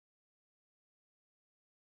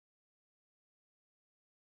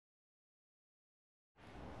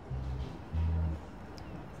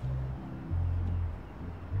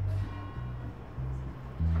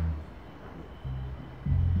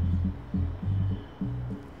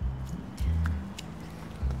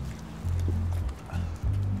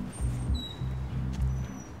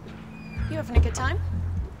having a good time?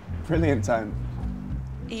 Brilliant time.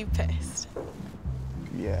 Are you pissed?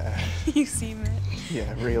 Yeah. You seem it.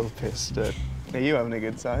 Yeah, real pissed. Are you having a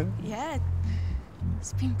good time? Yeah.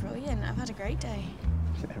 It's been brilliant. I've had a great day.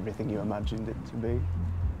 Everything you imagined it to be.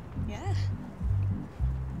 Yeah.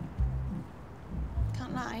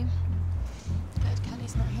 Can't lie. Glad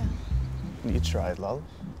Kelly's not here. You tried, lol.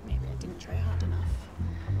 Maybe I didn't try hard enough.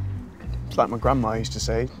 It's like my grandma used to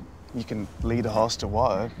say, you can lead a horse to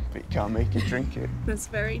water, but you can't make it drink it. That's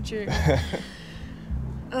very true.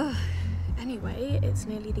 Anyway, it's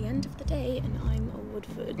nearly the end of the day and I'm at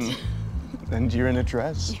Woodford. And you're in a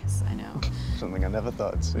dress. Yes, I know. Something I never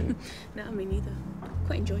thought I'd see. No, me neither.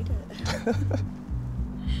 Quite enjoyed it.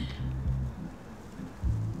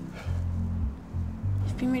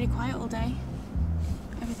 You've been really quiet all day.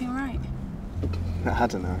 Everything all right? I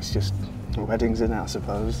don't know, it's just weddings in it, I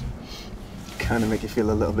suppose. Kind of make you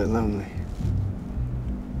feel a little bit lonely.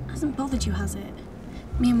 Hasn't bothered you, has it?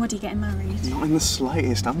 Me and Woody getting married? Not in the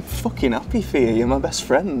slightest. I'm fucking happy for you. You're my best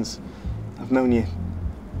friends. I've known you...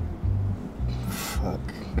 Fuck.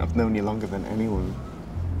 I've known you longer than anyone.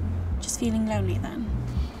 Just feeling lonely then?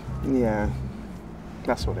 Yeah.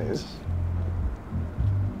 That's what it is.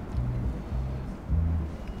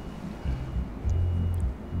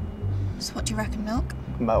 So what do you reckon, Milk?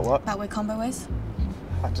 About what? About where Combo is?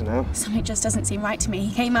 I don't know. Something just doesn't seem right to me.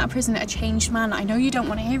 He came out of prison a changed man. I know you don't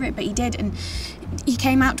want to hear it, but he did. And he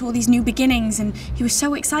came out to all these new beginnings and he was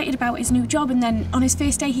so excited about his new job, and then on his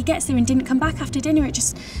first day he gets there and didn't come back after dinner. It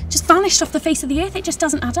just vanished off the face of the earth. It just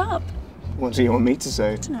doesn't add up. What do you want me to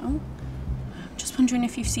say? I don't know. I'm just wondering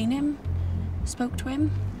if you've seen him, spoke to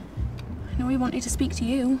him. I know he wanted to speak to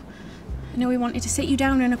you. I know he wanted to sit you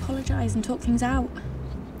down and apologise and talk things out.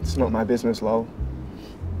 It's not my business, lol.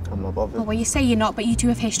 I'm not bothered. Well, you say you're not, but you two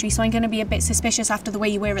have history, so I'm going to be a bit suspicious after the way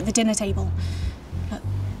you were at the dinner table. But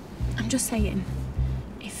I'm just saying,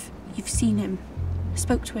 if you've seen him,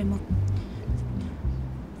 spoke to him, or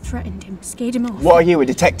threatened him, scared him off... What are you, a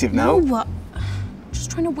detective now? No, what? I'm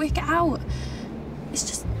just trying to work it out. It's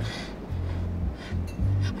just...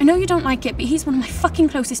 I know you don't like it, but he's one of my fucking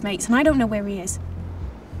closest mates, and I don't know where he is.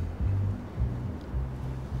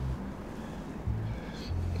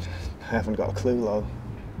 I haven't got a clue, lol.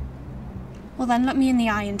 Well then, look me in the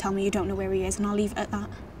eye and tell me you don't know where he is, and I'll leave it at that.